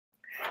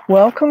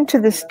Welcome to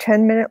this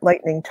 10-minute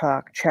lightning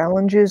talk,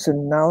 Challenges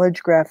in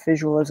Knowledge Graph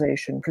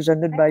Visualization,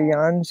 presented by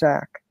Jan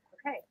Zak.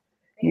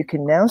 You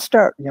can now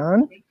start,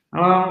 Jan.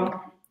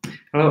 Hello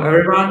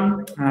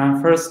everyone.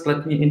 First,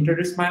 let me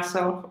introduce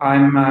myself.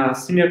 I'm a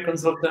senior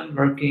consultant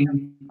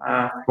working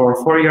for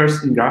 4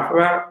 years in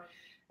GraphAware.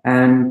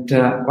 And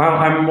while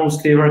I'm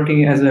mostly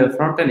working as a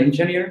front-end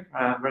engineer,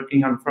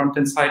 working on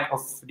front-end side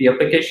of the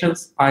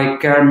applications, I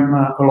care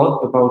a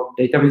lot about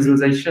data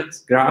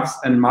visualizations, graphs,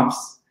 and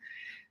maps,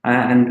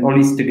 and all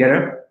these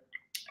together.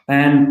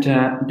 And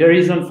the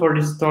reason for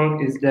this talk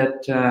is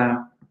that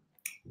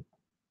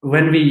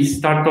when we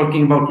start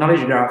talking about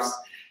knowledge graphs,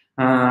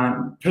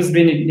 first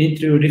we need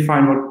to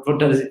define what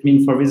does it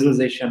mean for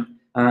visualization.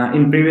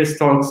 In previous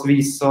talks,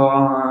 we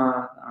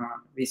saw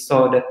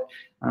that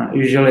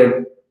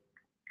usually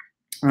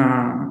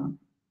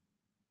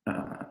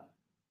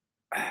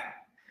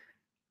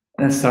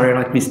sorry,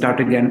 let me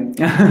start again.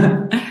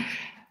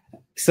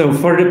 So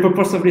for the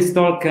purpose of this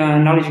talk,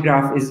 knowledge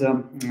graph is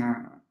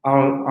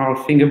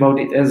I'll think about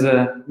it as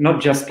not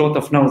just a lot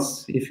of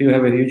nodes if you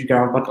have a huge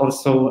graph, but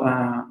also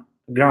a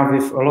graph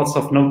with lots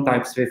of node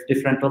types with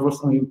different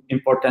levels of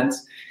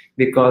importance,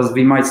 because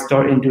we might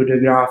store into the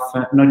graph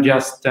not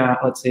just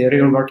let's say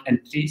real world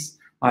entities,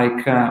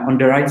 like on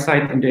the right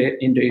side in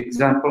the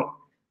example,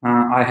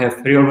 I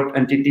have real world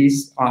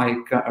entities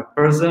like a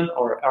person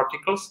or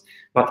articles,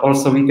 but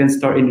also we can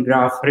store in the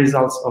graph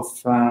results of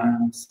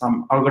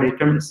some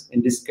algorithms.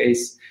 In this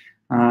case,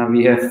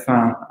 we have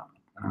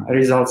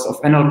results of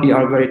NLP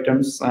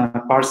algorithms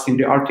parsing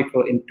the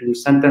article into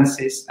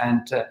sentences,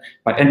 and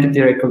by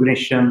entity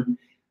recognition,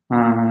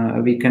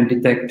 we can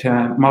detect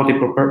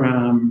multiple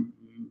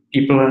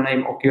people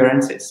name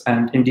occurrences,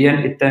 and in the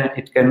end,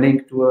 it can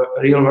link to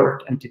a real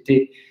world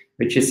entity,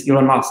 which is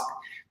Elon Musk.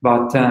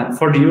 But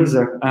for the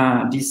user,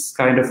 these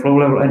kind of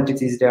low-level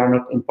entities, they are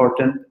not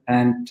important,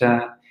 and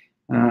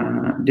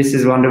this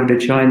is one of the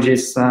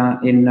challenges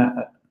in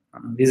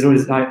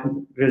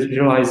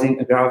visualizing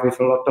a graph with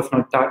a lot of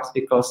node types,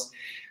 because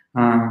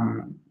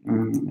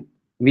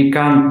we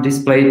can't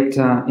display it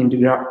in the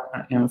graph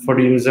for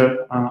the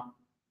user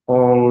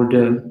all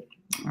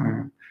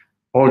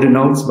the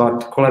nodes,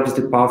 but collapse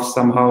the path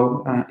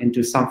somehow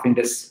into something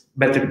that's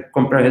better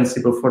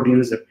comprehensible for the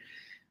user.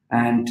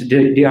 And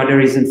the other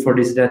reason for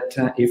this is that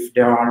if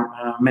there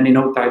are many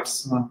node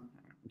types,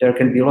 there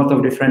can be a lot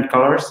of different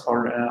colors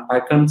or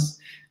icons,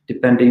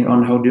 depending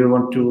on how do you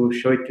want to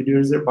show it to the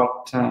user.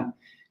 But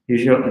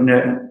usually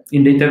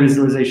in data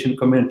visualization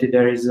community,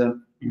 there is a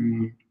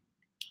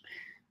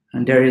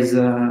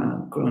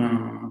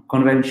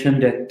convention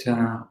that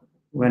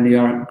when you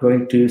are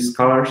going to use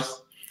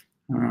colors,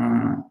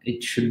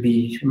 it should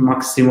be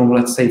maximum,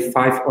 let's say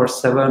 5 or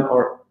 7,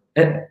 or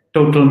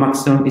total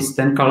maximum is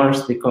 10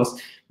 colors,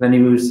 because when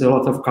you use a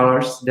lot of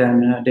colors,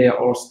 then they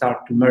all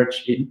start to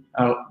merge in.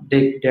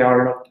 They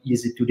are not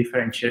easy to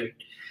differentiate.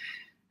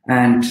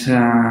 And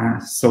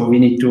so we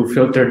need to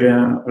filter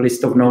the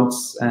list of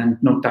nodes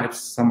and node types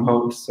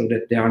somehow so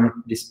that they are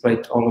not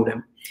displayed, all of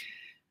them.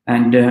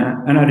 And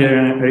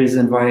another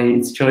reason why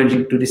it's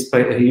challenging to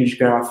display a huge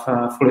graph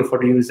fully for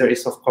the user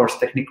is, of course,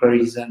 technical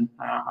reason,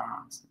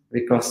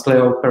 because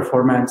layout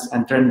performance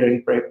and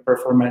rendering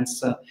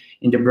performance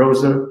in the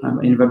browser,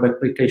 in web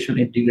application,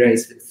 it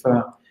degrades with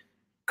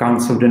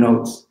counts of the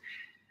nodes.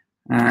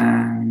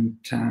 And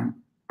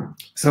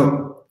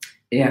so,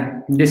 yeah,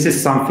 this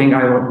is something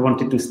I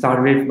wanted to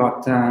start with,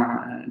 but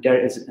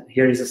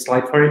here is a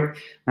slide for it.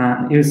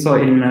 You saw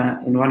in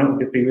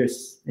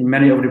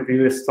many of the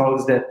previous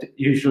talks that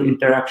usual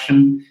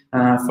interaction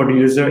for the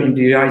user in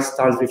the UI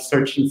starts with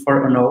searching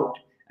for a node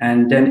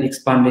and then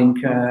expanding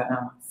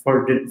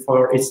for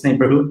its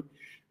neighborhood.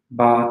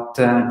 But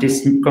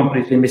this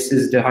completely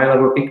misses the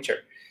high-level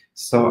picture.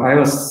 So I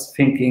was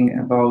thinking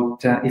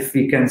about if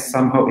we can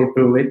somehow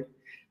improve it.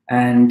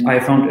 And I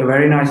found a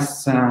very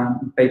nice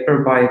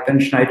paper by Ben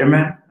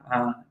Schneiderman.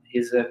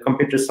 He's a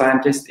computer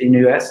scientist in the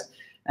US.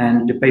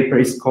 And the paper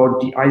is called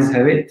 "The Eyes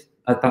Have It,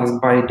 a task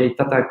by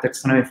data type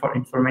taxonomy for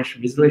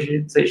information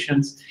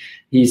visualizations."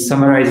 He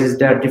summarizes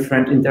their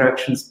different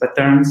interactions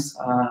patterns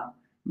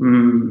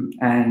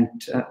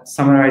and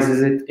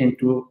summarizes it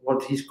into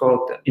what he's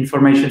called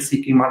information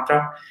seeking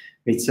mantra,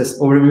 which says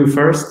overview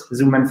first,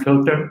 zoom and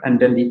filter, and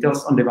then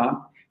details on demand.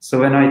 So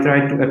when I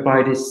tried to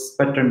apply this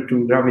pattern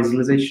to graph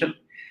visualization,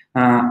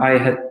 I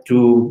had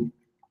to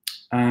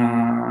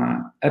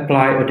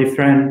apply a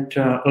different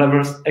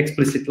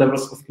explicit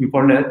levels of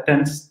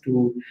importance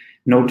to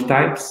node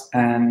types,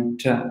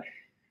 and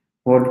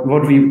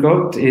what we've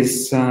got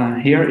is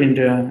here in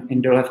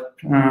the left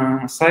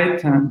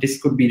side.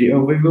 This could be the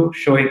overview,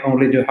 showing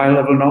only the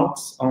high-level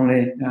nodes,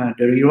 only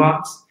the real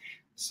ones.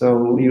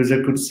 So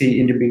user could see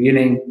in the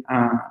beginning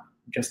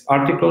just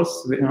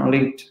articles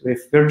linked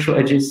with virtual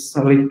edges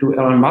linked to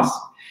Elon Musk.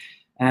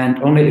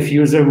 And only if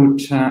user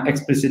would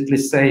explicitly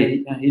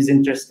say he's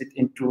interested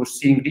into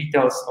seeing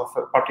details of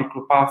a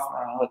particular path,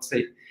 let's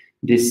say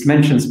this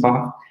mentions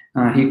path,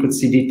 he could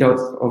see details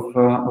of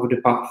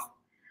the path.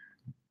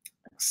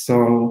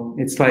 So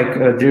it's like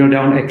a drill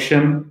down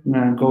action,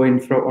 going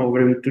from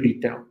overview to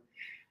detail.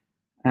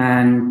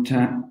 And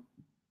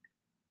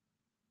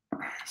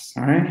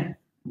sorry,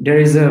 there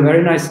is a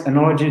very nice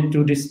analogy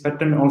to this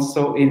pattern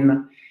also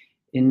in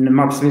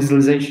maps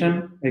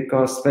visualization,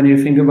 because when you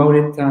think about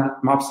it,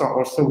 maps are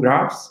also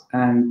graphs,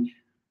 and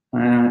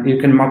you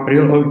can map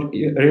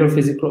real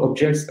physical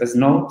objects as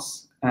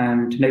nodes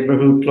and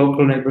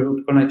local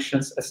neighborhood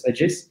connections as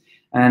edges.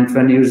 And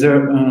when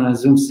user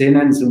zooms in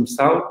and zooms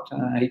out,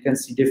 he can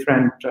see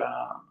different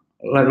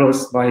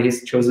levels by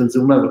his chosen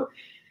zoom level.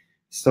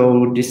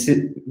 So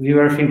we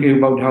were thinking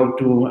about how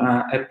to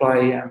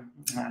apply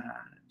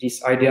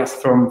these ideas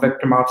from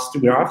vector maps to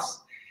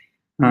graphs.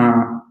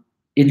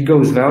 It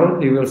goes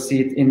well. You will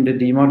see it in the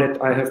demo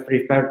that I have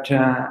prepared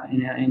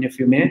in a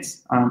few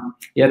minutes.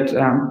 Yet,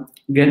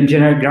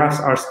 generic graphs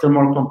are still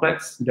more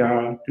complex. There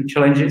are two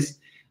challenges.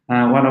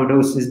 One of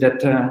those is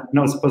that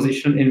node's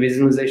position in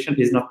visualization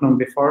is not known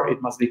before.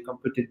 It must be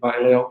computed by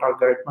a layout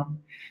algorithm.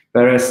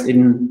 Whereas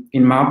in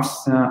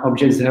maps,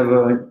 objects have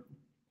a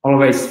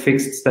always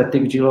fixed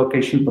static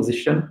geolocation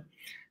position.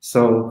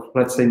 So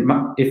let's say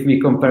if we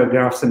compare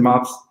graphs and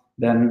maps,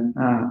 then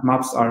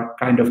maps are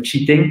kind of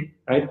cheating,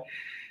 right?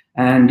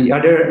 And the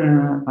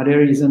other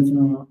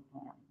reason,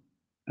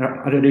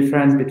 other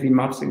difference between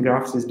maps and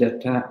graphs is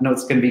that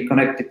nodes can be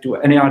connected to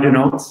any other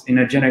nodes in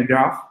a generic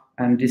graph,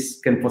 and this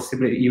can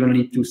possibly even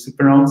lead to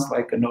supernodes,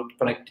 like a node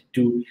connected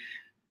to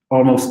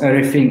almost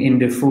everything in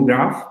the full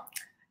graph.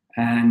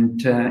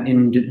 And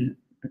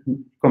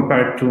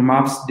compared to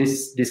maps,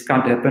 this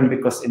can't happen,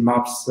 because in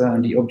maps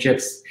the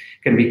objects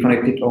can be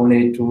connected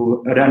only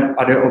to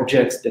other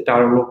objects that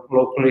are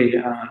locally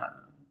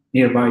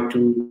nearby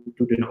to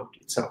the node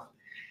itself.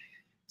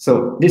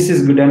 So this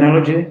is a good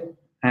analogy,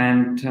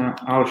 and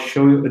I'll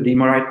show you a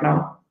demo right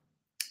now.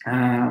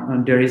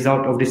 The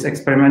result of this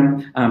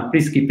experiment.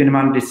 Please keep in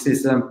mind this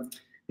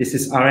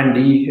is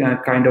R&D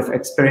kind of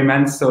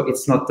experiment, so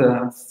it's not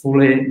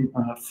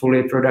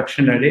fully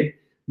production ready.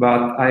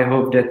 But I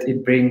hope that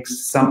it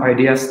brings some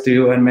ideas to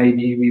you, and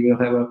maybe we will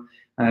have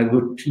a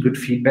good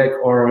feedback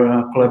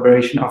or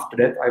collaboration after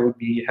that. I would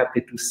be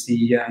happy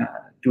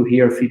to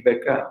hear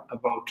feedback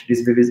about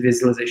this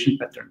visualization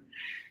pattern.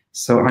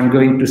 So I'm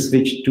going to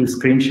switch to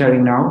screen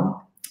sharing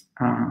now.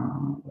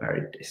 Where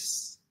it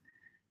is?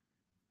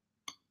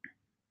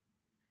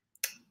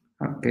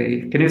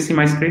 Okay, can you see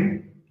my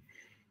screen?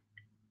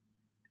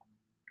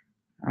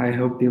 I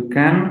hope you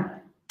can.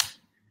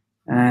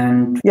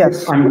 And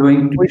yes, I'm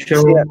going to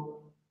show.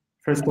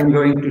 First, I'm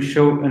going to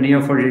show a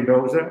Neo4j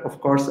browser, of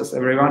course, as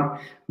everyone.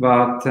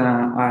 But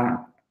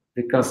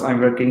because I'm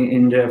working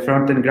in the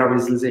front-end graph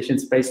visualization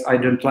space, I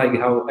don't like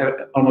how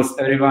almost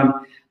everyone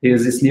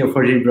uses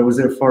Neo4j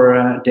browser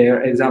for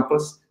their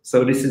examples.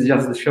 So this is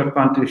just the short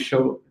one to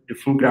show the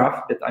full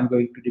graph that I'm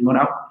going to demo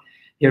now.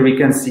 Here we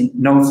can see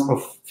nodes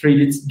of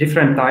 3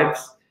 different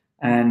types,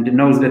 and the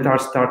nodes that are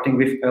starting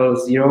with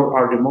L0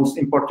 are the most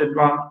important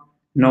one.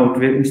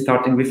 Node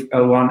starting with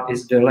L1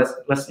 is the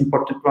less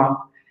important one,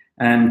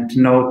 and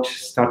node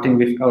starting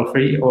with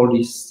L3, all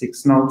these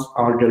 6 nodes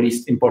are the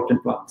least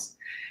important ones.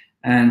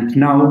 And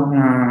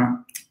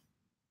now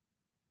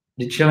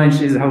the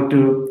challenge is how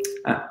to,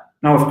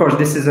 now of course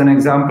this is an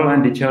example,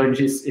 and the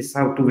challenge is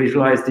how to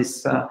visualize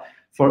this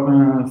for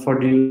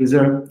the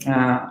user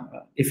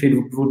if it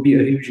would be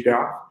a huge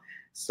graph.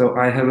 So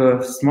I have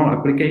a small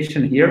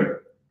application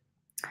here.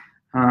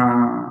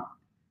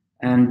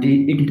 And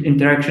the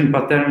interaction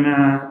pattern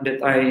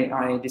that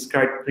I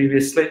described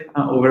previously,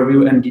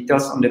 overview and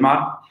details on the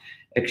map,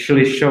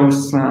 actually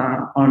shows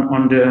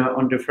on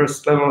the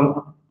first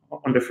level,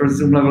 on the first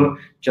zoom level,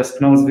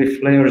 just nodes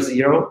with layer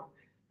 0.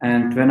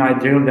 And when I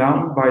drill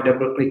down by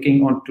double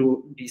clicking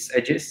onto these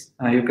edges,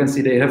 you can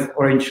see they have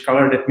orange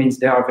color. That means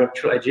they are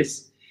virtual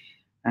edges.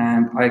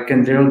 And I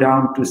can drill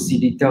down to see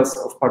details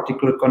of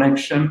particular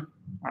connection,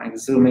 like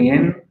zooming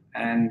in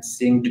and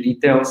seeing the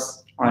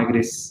details like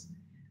this.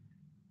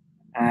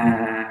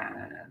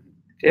 And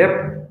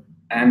yep,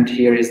 and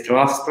here is the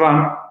last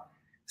one.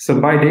 So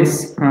by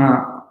this,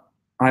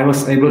 I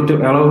was able to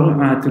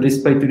allow to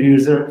display to the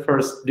user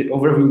first the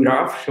overview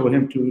graph, show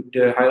him to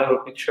the high-level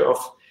picture of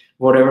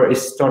whatever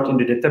is stored in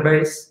the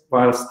database,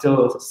 while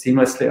still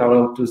seamlessly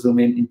allowed to zoom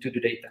in into the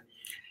data.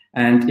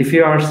 And if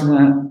you are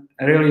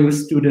really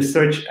used to the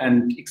search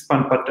and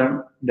expand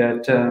pattern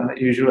that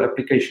usual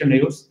application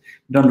use,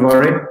 don't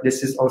worry,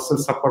 this is also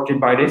supported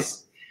by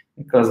this,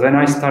 because when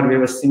I start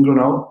with a single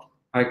node,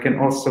 I can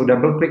also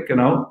double click a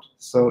node,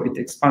 so it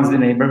expands the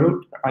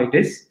neighborhood like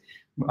this,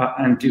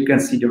 and you can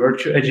see the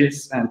virtual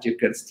edges, and you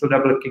can still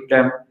double click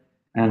them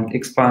and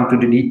expand to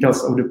the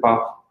details of the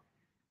path.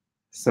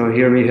 So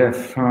here we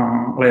have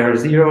layer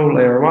 0,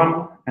 layer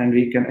 1, and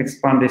we can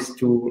expand this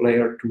to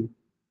layer 2.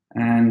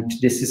 And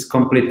this is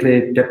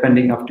completely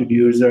depending up to the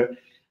user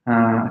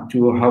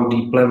to how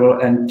deep level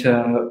and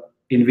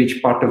in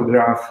which part of the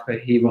graph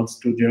he wants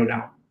to drill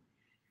down.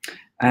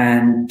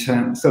 And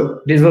so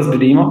this was the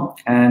demo,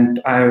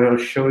 and I will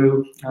show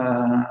you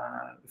a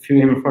few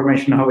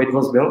information how it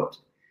was built.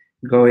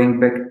 Going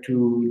back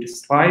to the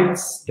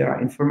slides, there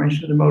are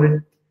information about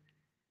it.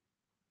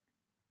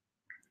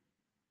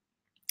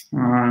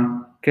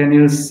 Can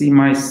you see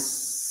my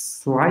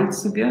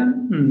slides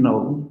again?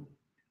 No.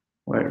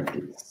 Where it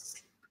is?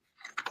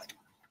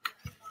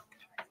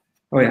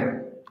 Oh yeah.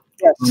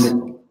 Yes,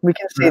 we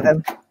can see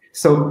them.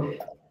 So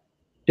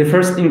the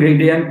first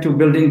ingredient to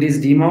building this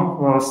demo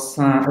was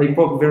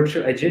APOC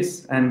virtual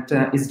edges, and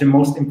it's the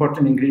most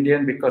important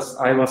ingredient because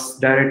I was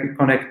directly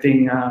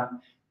connecting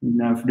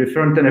the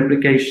front-end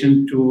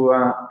application to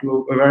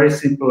a very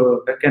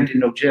simple backend in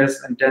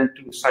Node.js and then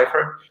to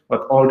Cypher.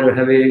 But all the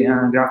heavy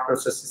graph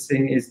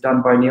processing is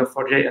done by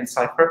Neo4j and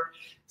Cypher.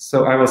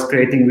 So I was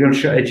creating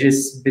virtual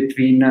edges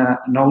between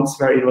nodes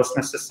where it was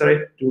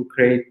necessary to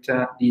create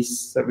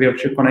these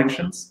virtual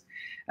connections.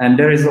 And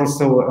there is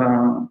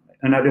also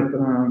another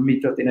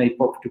method in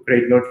APOC to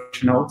create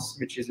virtual nodes,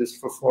 which is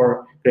useful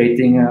for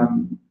creating,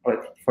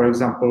 like, for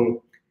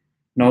example,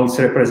 nodes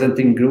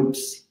representing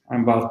groups,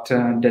 but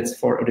that's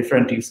for a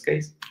different use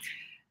case.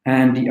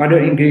 And the other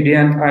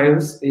ingredient I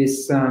use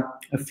is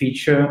a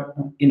feature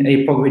in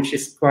APOC which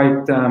is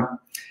quite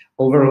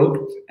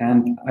overlooked,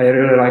 and I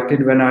really liked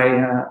it when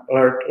I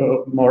learned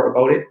more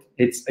about it.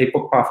 It's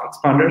APOC path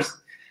expanders.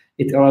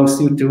 It allows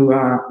you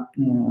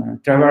to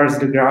traverse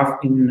the graph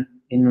in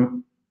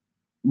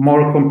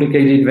more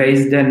complicated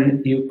ways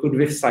than you could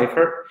with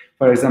Cypher.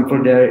 For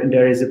example,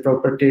 there is a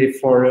property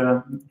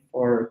for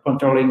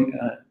controlling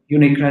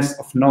uniqueness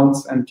of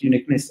nodes and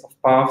uniqueness of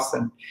paths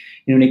and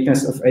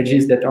uniqueness of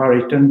edges that are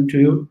returned to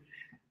you.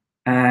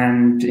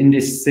 And in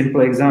this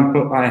simple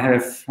example, I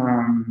have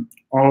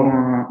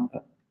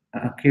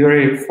a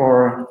query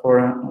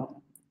for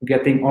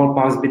getting all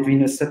paths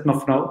between a set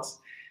of nodes.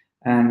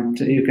 And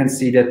you can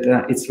see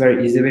that it's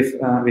very easy with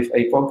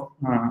APOC,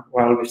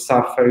 while with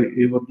Cypher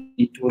you would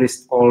need to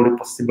list all the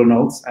possible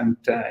nodes. And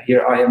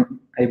here I am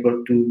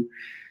able to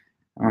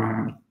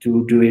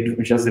do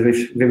it just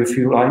with a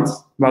few lines.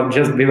 But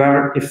just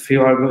beware, if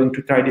you are going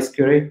to try this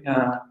query,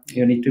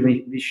 you need to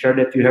be sure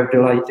that you have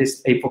the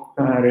latest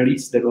APOC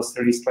release that was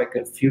released like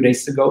a few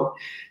days ago,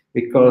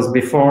 because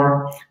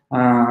before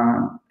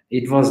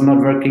it was not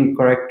working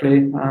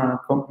correctly.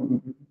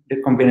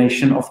 The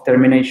combination of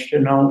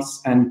termination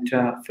nodes and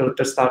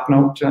filter start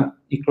node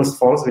equals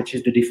false, which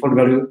is the default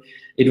value.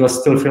 It was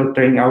still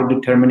filtering out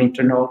the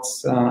terminator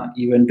nodes,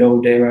 even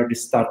though they were the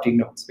starting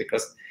nodes,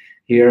 because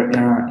here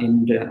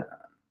in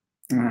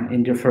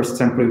the first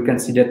sample you can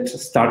see that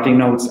starting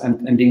nodes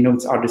and ending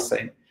nodes are the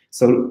same.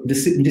 So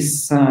this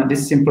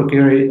simple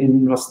query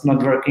was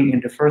not working in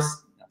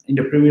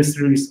the previous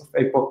release of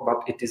APOC,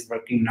 but it is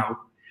working now.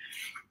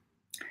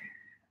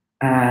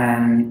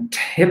 And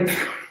yep,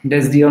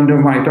 that's the end of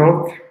my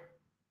talk.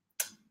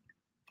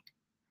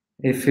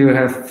 If you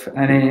have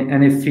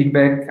any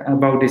feedback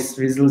about this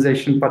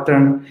visualization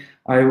pattern,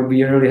 I will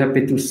be really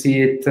happy to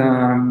see it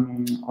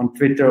on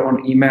Twitter,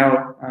 on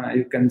email.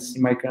 You can see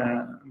my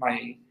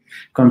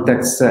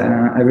contacts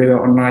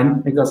everywhere online,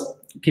 because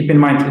keep in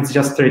mind it's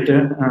just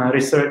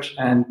research,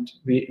 and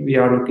we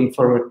are looking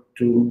forward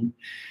to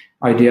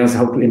ideas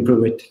how to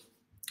improve it.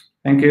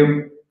 Thank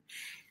you.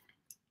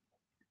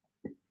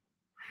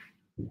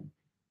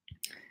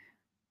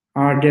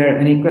 Are there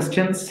any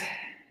questions?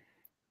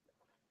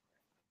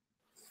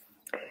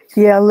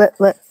 Yeah, let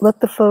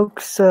the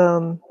folks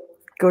go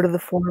to the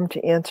forum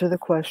to answer the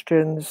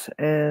questions,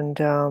 and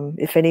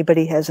if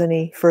anybody has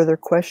any further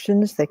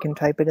questions, they can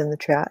type it in the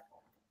chat.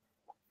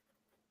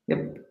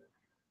 Yep.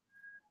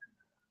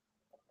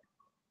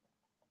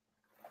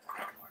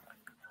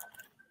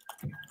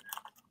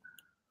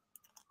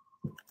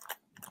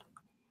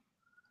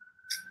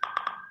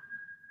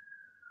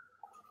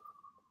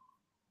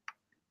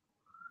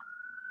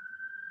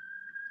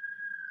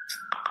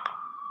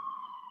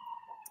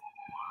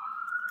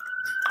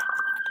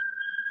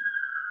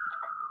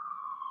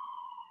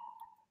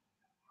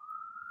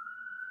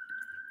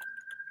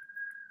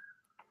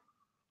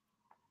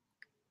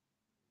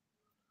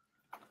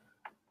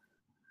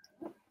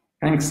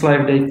 Thanks,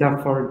 Live Data,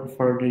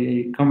 for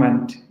the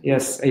comment.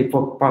 Yes,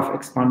 APOC path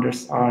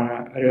expanders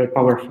are really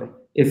powerful.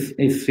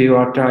 If you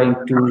are trying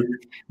to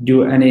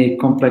do any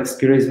complex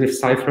queries with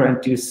Cypher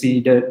and you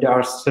see that there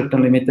are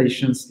certain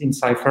limitations in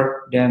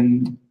Cypher,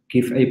 then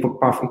give APOC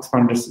path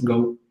expanders a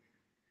go.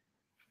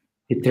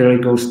 It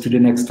really goes to the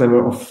next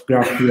level of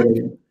graph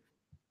querying.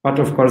 But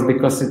of course,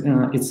 because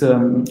it's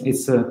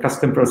a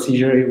custom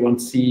procedure, you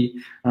won't see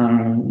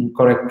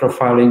correct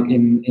profiling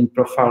in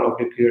profile of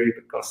the query,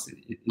 because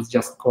it's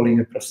just calling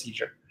a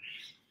procedure.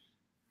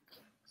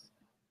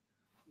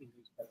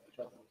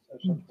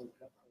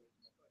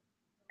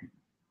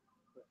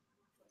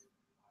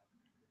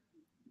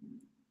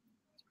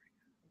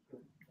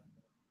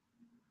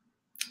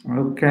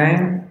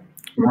 Okay.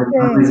 My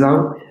time is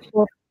out.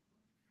 Well,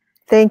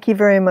 thank you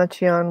very much,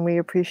 Jan. We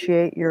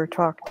appreciate your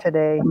talk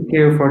today. Thank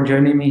you for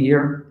joining me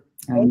here,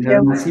 and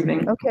have a nice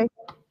evening. Okay.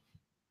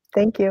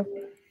 Thank you.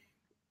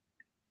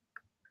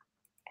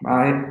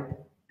 Bye.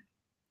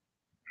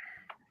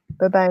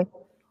 Bye-bye.